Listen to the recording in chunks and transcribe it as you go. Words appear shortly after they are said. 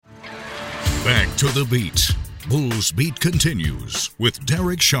Back to the beat. Bulls Beat continues with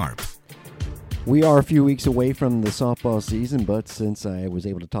Derek Sharp. We are a few weeks away from the softball season, but since I was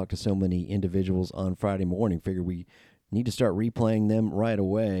able to talk to so many individuals on Friday morning, figured we need to start replaying them right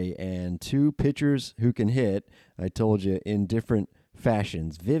away. And two pitchers who can hit, I told you, in different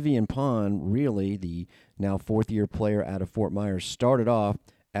fashions. Vivian Pond, really the now fourth-year player out of Fort Myers, started off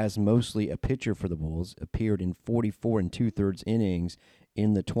as mostly a pitcher for the Bulls, appeared in 44 2/3 innings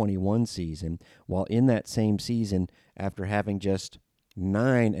in the 21 season, while in that same season, after having just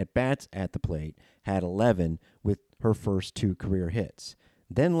 9 at-bats at the plate, had 11 with her first 2 career hits.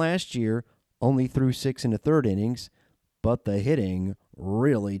 Then last year, only threw 6 1/3 innings, but the hitting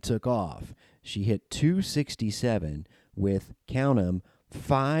really took off. She hit .267 with, count 'em,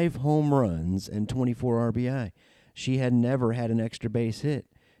 5 home runs and 24 RBI. She had never had an extra base hit.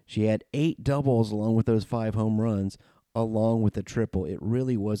 She had 8 doubles along with those 5 home runs, along with a triple. It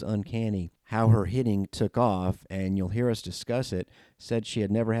really was uncanny how her hitting took off, and you'll hear us discuss it. Said she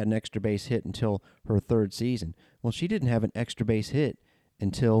had never had an extra base hit until her 3rd season. Well, she didn't have an extra base hit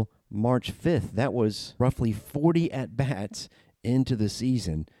until March 5th. That was roughly 40 at-bats into the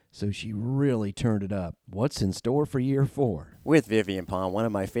season, so she really turned it up. What's in store for year 4? With Vivian Pond, one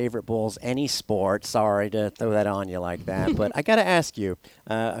of my favorite Bulls, any sport. Sorry to throw that on you like that, but I got to ask you,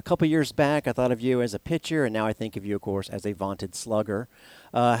 a couple years back, I thought of you as a pitcher, and now I think of you, of course, as a vaunted slugger.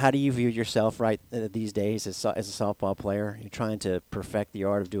 How do you view yourself these days as a softball player? You're trying to perfect the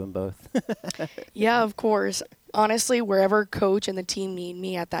art of doing both. Yeah, of course. Honestly, wherever coach and the team need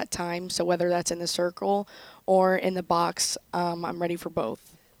me at that time, so whether that's in the circle or in the box, I'm ready for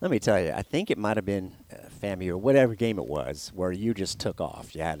both. Let me tell you, I think it might have been FAMU or whatever game it was where you just took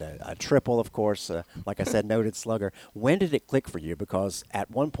off. You had a triple, of course, like I said, noted slugger. When did it click for you? Because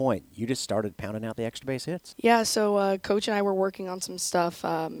at one point, you just started pounding out the extra base hits. Yeah, so coach and I were working on some stuff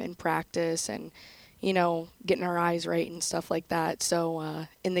in practice and, getting our eyes right and stuff like that. So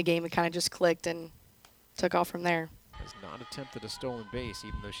in the game, it kind of just clicked and took off from there. Has not attempted a stolen base,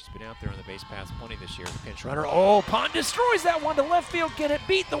 even though she's been out there on the base paths plenty this year. The pinch runner. Oh, Pond destroys that one to left field. Can it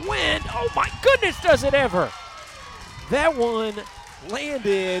beat the wind? Oh, my goodness, does it ever? That one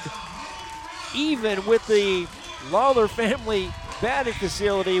landed even with the Lawler family batting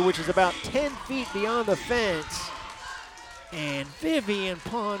facility, which is about 10 feet beyond the fence. And Vivian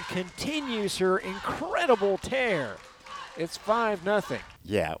Pond continues her incredible tear. It's 5-0.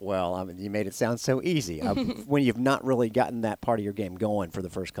 Yeah, well, you made it sound so easy. When you've not really gotten that part of your game going for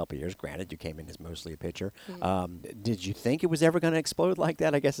the first couple of years, granted, you came in as mostly a pitcher. Mm-hmm. Did you think it was ever going to explode like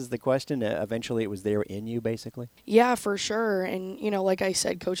that, I guess is the question? Eventually it was there in you, basically? Yeah, for sure. And, like I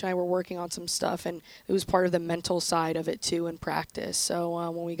said, Coach and I were working on some stuff, and it was part of the mental side of it, too, in practice. So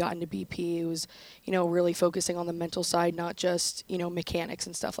when we got into BP, it was, really focusing on the mental side, not just, mechanics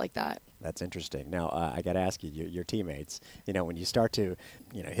and stuff like that. That's interesting. Now, I got to ask you, your teammates, when you start to,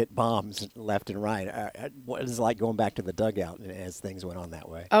 hit bombs left and right, what is it like going back to the dugout as things went on that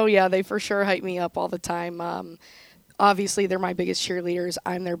way? Oh, yeah, they for sure hype me up all the time. Obviously, they're my biggest cheerleaders.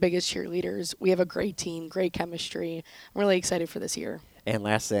 I'm their biggest cheerleaders. We have a great team, great chemistry. I'm really excited for this year. And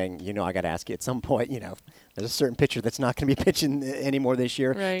last thing, I got to ask you, at some point, there's a certain pitcher that's not going to be pitching anymore this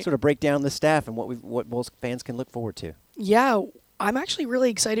year. Right. Sort of break down the staff and what Bulls fans can look forward to. Yeah, I'm actually really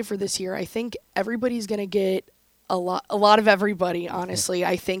excited for this year. I think everybody's going to get a lot of everybody, honestly.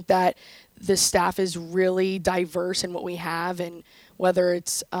 I think that the staff is really diverse in what we have, and whether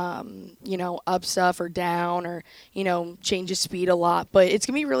it's, up stuff or down or, changes speed a lot. But it's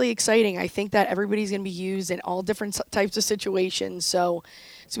going to be really exciting. I think that everybody's going to be used in all different types of situations. So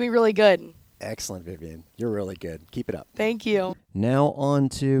it's going to be really good. Excellent, Vivian. You're really good. Keep it up. Thank you. Now on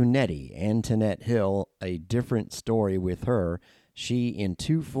to Nettie, Antoinette Hill, a different story with her. She, in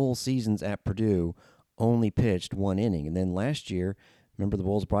 2 full seasons at Purdue, only pitched 1 inning. And then last year, remember the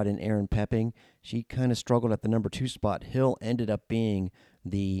Bulls brought in Erin Pepping? She kind of struggled at the number 2 spot. Hill ended up being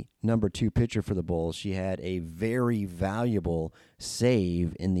the number 2 pitcher for the Bulls. She had a very valuable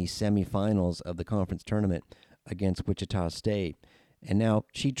save in the semifinals of the conference tournament against Wichita State. And now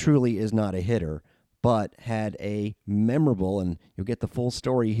she truly is not a hitter, but had a memorable, and you'll get the full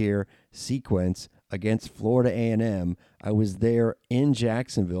story here, sequence against Florida A&M. I was there in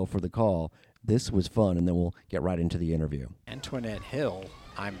Jacksonville for the call. This was fun, and then we'll get right into the interview. Antoinette Hill,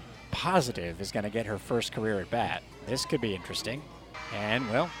 I'm positive, is going to get her first career at bat. This could be interesting. And,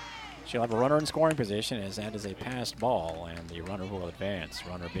 well, she'll have a runner in scoring position as that is a passed ball, and the runner will advance,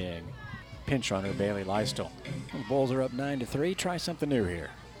 runner being pinch runner Bailey Lystel. The Bulls are up 9-3. Try something new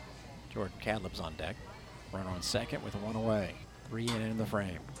here. Jordan Cadleb's on deck. Runner on second with 1 away. 3 in the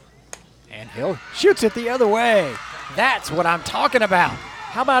frame. And Hill shoots it the other way. That's what I'm talking about.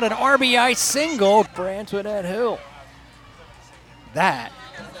 How about an RBI single for Antoinette Hill? That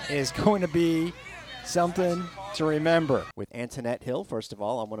is going to be something to remember. With Antoinette Hill, first of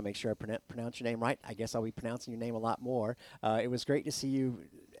all, I want to make sure I pronounce your name right. I guess I'll be pronouncing your name a lot more. It was great to see you,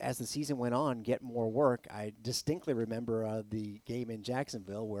 as the season went on, get more work. I distinctly remember the game in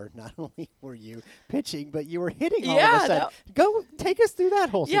Jacksonville where not only were you pitching, but you were hitting all of a sudden. Go take us through that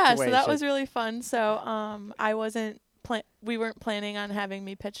whole situation. Yeah, so that was really fun. So we weren't planning on having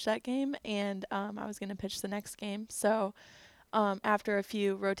me pitch that game, and I was going to pitch the next game. So after a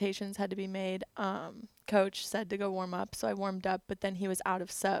few rotations had to be made, coach said to go warm up. So I warmed up, but then he was out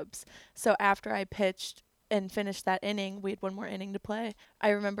of subs. So after I pitched and finished that inning, we had one more inning to play.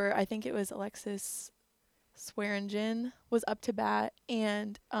 I remember, I think it was Alexis Swearingen was up to bat,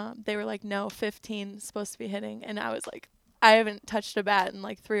 and they were like, no, 15 is supposed to be hitting. And I was like, I haven't touched a bat in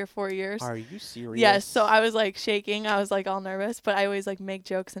like 3 or 4 years. Are you serious? Yes, so I was like shaking. I was like all nervous, but I always like make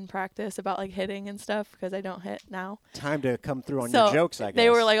jokes in practice about like hitting and stuff because I don't hit now. Time to come through on your jokes, I guess. They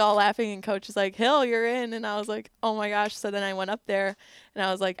were like all laughing, and coach was like, Hill, you're in. And I was like, oh my gosh. So then I went up there, and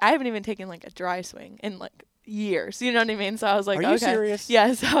I was like, I haven't even taken like a dry swing in like years. You know what I mean? So I was like, Are okay. you serious?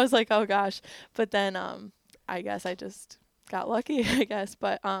 Yes. I was like, oh gosh. But then I guess I just got lucky, I guess.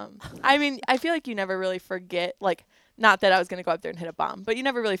 But I mean, I feel like you never really forget, like, not that I was going to go up there and hit a bomb, but you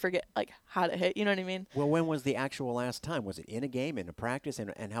never really forget, like, how to hit. You know what I mean? Well, when was the actual last time? Was it in a game, in a practice?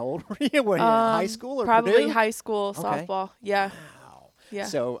 And how old were you? Were you in high school or probably Purdue? High school softball. Yeah. Wow. Yeah.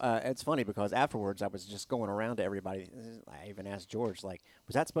 So it's funny because afterwards I was just going around to everybody. I even asked George, like,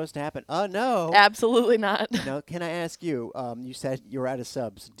 was that supposed to happen? No. Absolutely not. Now, can I ask you, you said you were out of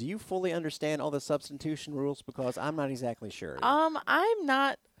subs. Do you fully understand all the substitution rules? Because I'm not exactly sure. I'm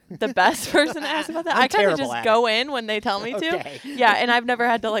not the best person to ask about that. I kind of just go in when they tell me to. Yeah, and I've never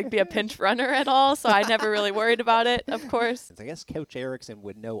had to like be a pinch runner at all, so I never really worried about it, of course. I guess Coach Erickson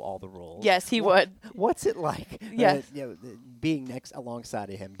would know all the rules. Yes, he would. What's it like yes. Being next alongside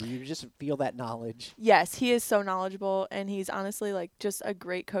of him? Do you just feel that knowledge? Yes, he is so knowledgeable, and he's honestly like just a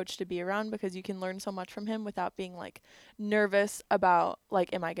great coach to be around because you can learn so much from him without being like nervous about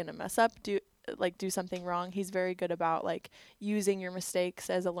like, am I going to mess up? Do something wrong. He's very good about like using your mistakes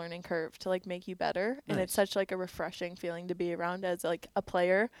as a learning curve to like make you better. Nice. And it's such like a refreshing feeling to be around as like a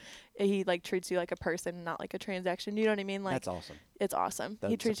player. He like treats you like a person, not like a transaction. You know what I mean? Like that's awesome. It's awesome.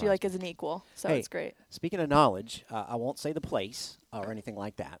 Doesn't he treats you like as an equal. So hey, it's great. Speaking of knowledge, I won't say the place or anything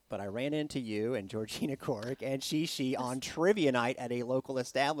like that, but I ran into you and Georgina Corrick and Shishi on trivia night at a local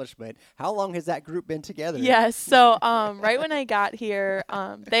establishment. How long has that group been together? Yes. So right when I got here,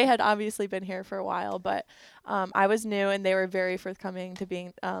 they had obviously been here for a while, but I was new, and they were very forthcoming to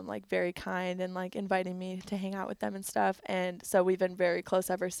being like very kind and like inviting me to hang out with them and stuff. And so we've been very close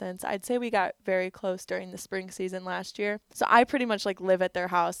ever since. I'd say we got very close during the spring season last year. So I pretty much like live at their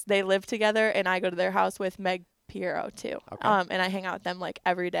house. They live together, and I go to their house with Meg Piero too. Okay. And I hang out with them like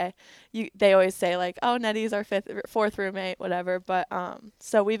every day. They always say like, oh, Nettie's our fourth roommate, whatever. But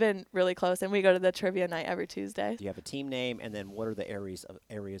so we've been really close, and we go to the trivia night every Tuesday. Do you have a team name, and then what are the areas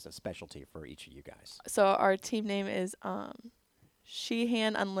of specialty for each of you guys? So our team name is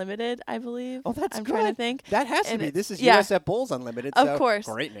Sheehan Unlimited, I believe. Oh, that's I'm good. trying to think. That has to be. This is yeah. USF Bulls Unlimited. Of so course.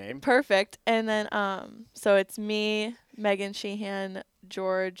 Great name. Perfect. And then so it's me, Megan Sheehan,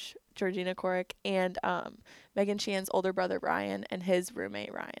 Georgina Corrick, and Megan Sheehan's older brother Ryan and his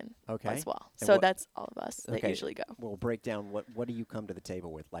roommate Ryan as well. And so that's all of us that usually go. We'll break down what do you come to the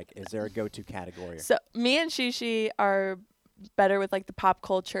table with? Like, is there a go-to category? So me and Shishi are better with like the pop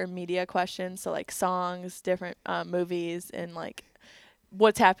culture media questions. So like songs, different movies, and like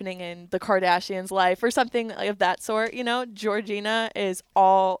what's happening in the Kardashians' life or something of that sort. You know, Georgina is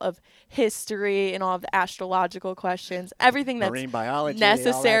all of history and all of the astrological questions, everything that's marine biology,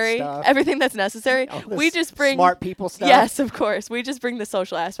 necessary, all that stuff. Everything that's necessary. We just bring smart people stuff. Yes, of course. We just bring the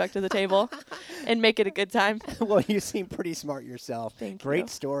social aspect to the table and make it a good time. Well, you seem pretty smart yourself. Thank you. Great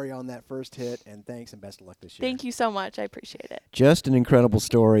story on that first hit, and thanks and best of luck this year. Thank you so much. I appreciate it. Just an incredible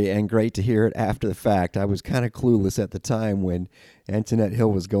story, and great to hear it after the fact. I was kind of clueless at the time when Antoinette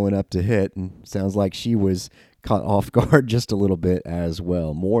Hill was going up to hit, and sounds like she was caught off guard just a little bit as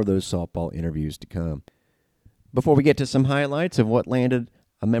well. More of those softball interviews to come. Before we get to some highlights of what landed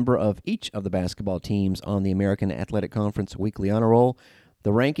a member of each of the basketball teams on the American Athletic Conference Weekly Honor Roll,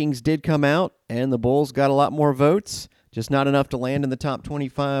 the rankings did come out, and the Bulls got a lot more votes, just not enough to land in the top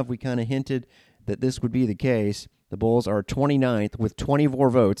 25. We kind of hinted that this would be the case. The Bulls are 29th with 24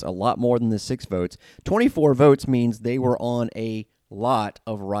 votes, a lot more than the 6 votes. 24 votes means they were on a lot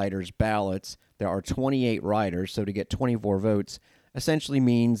of writers' ballots. There are 28 writers, so to get 24 votes essentially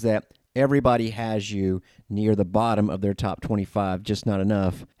means that Everybody has you near the bottom of their top 25, just not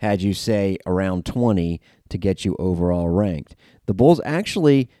enough, had you say around 20 to get you overall ranked. The Bulls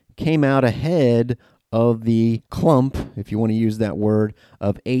actually came out ahead of the clump, if you want to use that word,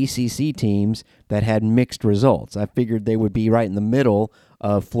 of ACC teams that had mixed results. I figured they would be right in the middle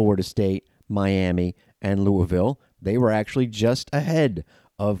of Florida State, Miami, and Louisville. They were actually just ahead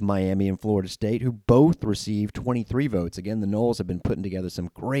of Miami and Florida State, who both received 23 votes. Again, the Noles have been putting together some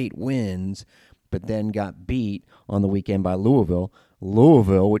great wins, but then got beat on the weekend by Louisville.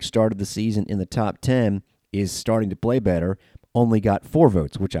 Louisville, which started the season in the top 10, is starting to play better, only got 4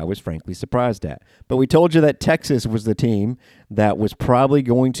 votes, which I was frankly surprised at. But we told you that Texas was the team that was probably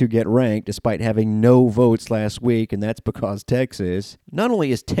going to get ranked despite having no votes last week, and that's because Texas not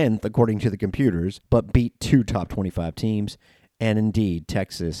only is 10th according to the computers, but beat 2 top 25 teams. And indeed,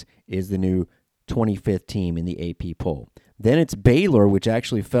 Texas is the new 25th team in the AP poll. Then it's Baylor, which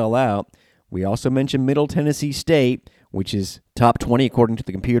actually fell out. We also mentioned Middle Tennessee State, which is top 20 according to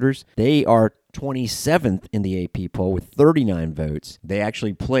the computers. They are 27th in the AP poll with 39 votes. They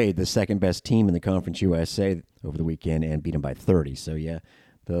actually played the second-best team in the Conference USA over the weekend and beat them by 30. So, yeah,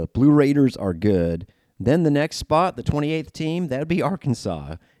 the Blue Raiders are good. Then the next spot, the 28th team, that would be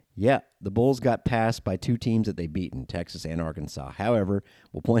Arkansas. Yeah, the Bulls got passed by 2 teams that they beaten, Texas and Arkansas. However,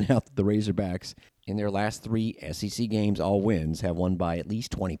 we'll point out that the Razorbacks, in their last 3 SEC games, all wins, have won by at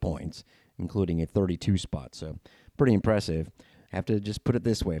least 20 points, including a 32 spot. So pretty impressive. Have to just put it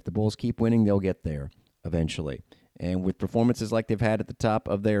this way. If the Bulls keep winning, they'll get there eventually. And with performances like they've had at the top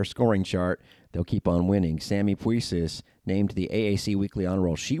of their scoring chart, they'll keep on winning. Sammy Puisis, named to the AAC Weekly Honor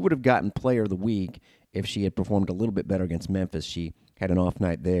Roll. She would have gotten Player of the Week if she had performed a little bit better against Memphis. She had an off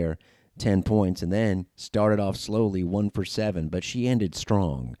night there, 10 points, and then started off slowly, 1 for 7, but she ended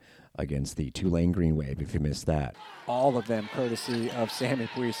strong against the Tulane Green Wave, if you missed that. All of them courtesy of Sammy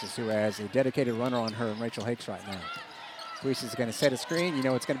Puisis, who has a dedicated runner on her and Rachel Hakes right now. Puisis is going to set a screen. You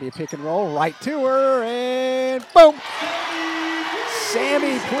know it's going to be a pick and roll right to her, and boom!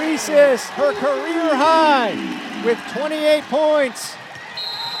 Sammy Puisis, her career high with 28 points.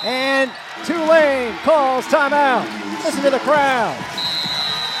 And Tulane calls timeout. Listen to the crowd.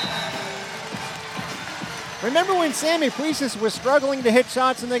 Remember when Sammy Puisis was struggling to hit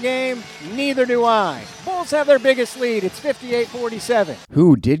shots in the game? Neither do I. Bulls have their biggest lead. It's 58-47.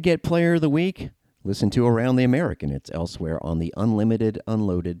 Who did get Player of the Week? Listen to Around the American. It's elsewhere on the Unlimited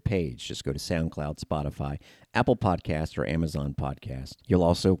Unloaded page. Just go to SoundCloud, Spotify, Apple Podcast, or Amazon Podcast. You'll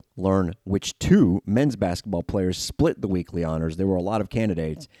also learn which 2 men's basketball players split the weekly honors. There were a lot of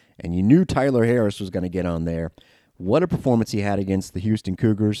candidates, and you knew Tyler Harris was going to get on there. What a performance he had against the Houston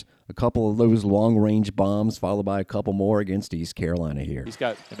Cougars. A couple of those long-range bombs, followed by a couple more against East Carolina here. He's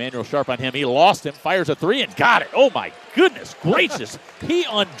got Emmanuel Sharp on him. He lost him, fires a 3, and got it. Oh, my goodness gracious. He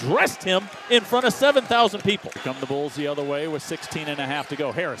undressed him in front of 7,000 people. Here come the Bulls the other way with 16 and a half to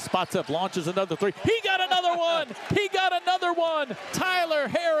go. Harris spots up, launches another 3. He got another one. He got another one. Tyler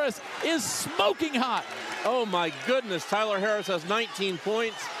Harris is smoking hot. Oh, my goodness. Tyler Harris has 19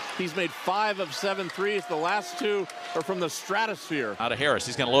 points. He's made 5 of 7 threes. The last 2 are from the stratosphere. Out of Harris.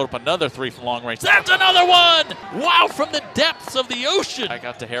 He's going to load up another 3 from long range. That's another one! Wow, from the depths of the ocean. Back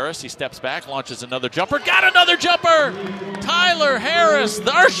out to Harris. He steps back, launches another jumper. Got another jumper! Tyler Harris.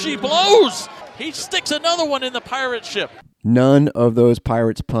 There she blows. He sticks another one in the pirate ship. None of those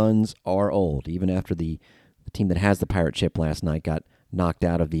Pirates puns are old. Even after the team that has the pirate ship last night got knocked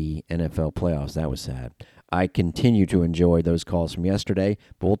out of the NFL playoffs. That was sad. I continue to enjoy those calls from yesterday,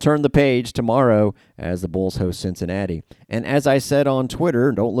 but we'll turn the page tomorrow as the Bulls host Cincinnati. And as I said on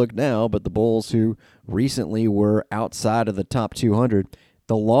Twitter, don't look now, but the Bulls, who recently were outside of the top 200,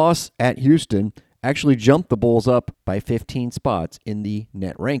 the loss at Houston actually jumped the Bulls up by 15 spots in the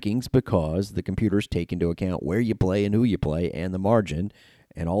net rankings because the computers take into account where you play and who you play and the margin,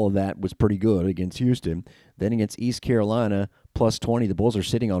 and all of that was pretty good against Houston. Then against East Carolina, plus 20, the Bulls are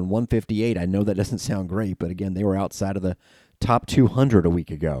sitting on 158. I know that doesn't sound great, but again, they were outside of the top 200 a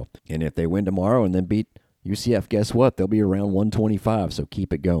week ago. And if they win tomorrow and then beat UCF, guess what? They'll be around 125, so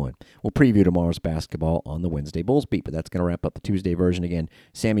keep it going. We'll preview tomorrow's basketball on the Wednesday Bulls Beat, but that's going to wrap up the Tuesday version. Again,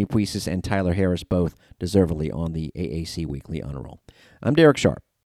 Sammy Puisis and Tyler Harris both deservedly on the AAC Weekly Honor Roll. I'm Derek Sharp.